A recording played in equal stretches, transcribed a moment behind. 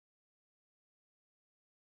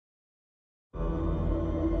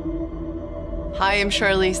Hi, I'm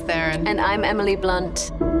Charlize Theron. And I'm Emily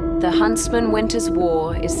Blunt. The Huntsman Winter's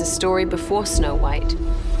War is the story before Snow White.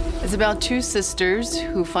 It's about two sisters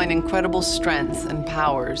who find incredible strength and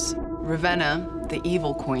powers. Ravenna, the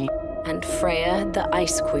evil queen. And Freya, the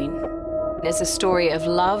Ice Queen. It's a story of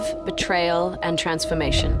love, betrayal, and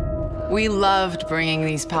transformation. We loved bringing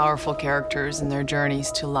these powerful characters and their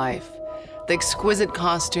journeys to life. The exquisite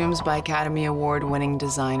costumes by Academy Award-winning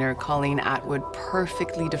designer柯琳艾特伍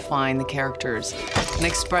perfectly define the characters and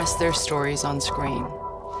express their stories on screen.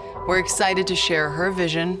 We're excited to share her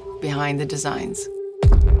vision behind the designs.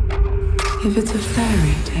 If it's a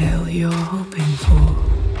fairy tale you're hoping for,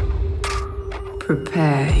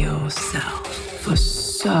 prepare yourself for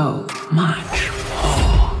so much more.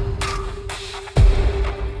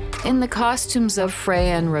 In the costumes of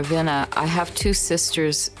Freya and Ravenna, I have two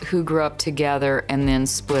sisters who grew up together and then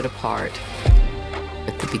split apart.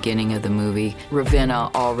 At the beginning of the movie,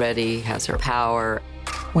 Ravenna already has her power.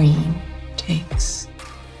 Queen takes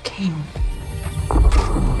king.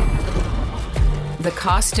 The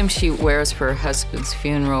costume she wears for her husband's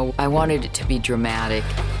funeral, I wanted it to be dramatic.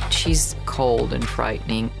 She's cold and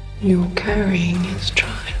frightening. You're carrying his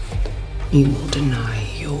child. You will deny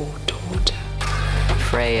your daughter.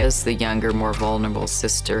 Freya is the younger, more vulnerable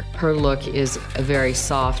sister. Her look is a very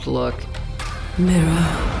soft look.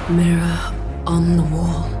 Mirror, mirror on the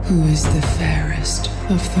wall, who is the fairest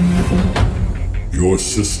of them all? Your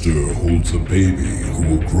sister holds a baby who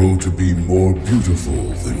will grow to be more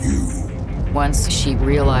beautiful than you. Once she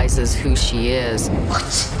realizes who she is,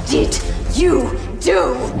 what did you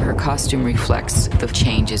do? Her costume reflects the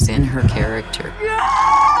changes in her character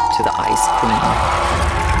to the Ice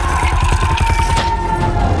Queen.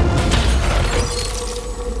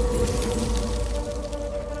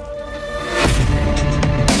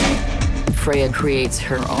 Freya creates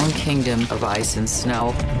her own kingdom of ice and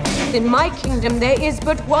snow. In my kingdom, there is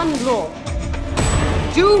but one law.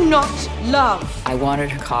 Do not love. I wanted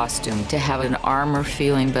her costume to have an armor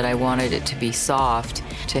feeling, but I wanted it to be soft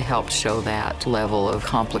to help show that level of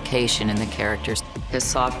complication in the characters. A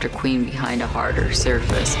softer queen behind a harder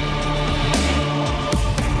surface.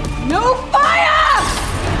 No fire!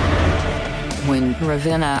 When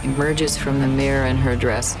Ravenna emerges from the mirror in her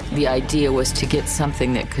dress, the idea was to get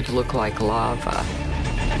something that could look like lava.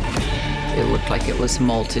 It looked like it was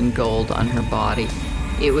molten gold on her body.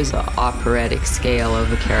 It was an operatic scale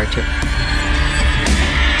of a character.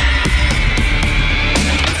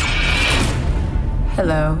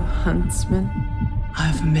 Hello, Huntsman.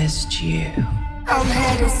 I've missed you. I'm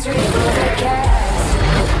headed straight for the castle.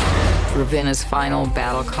 Ravenna's final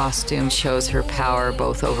battle costume shows her power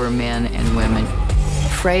both over men and women.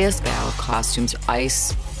 Freya's battle costume's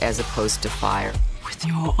ice as opposed to fire. With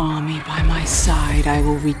your army by my side, I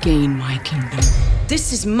will regain my kingdom.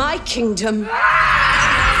 This is my kingdom.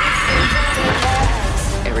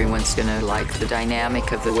 Everyone's gonna like the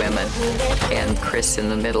dynamic of the women, and Chris in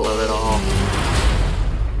the middle of it all.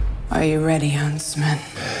 Are you ready, Huntsman?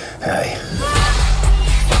 Hey.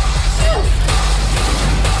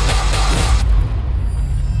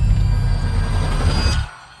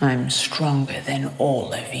 I'm stronger than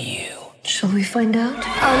all of you. Shall we find out?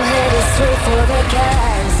 I'm headed straight for the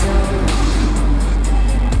castle.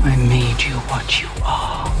 I made you what you are.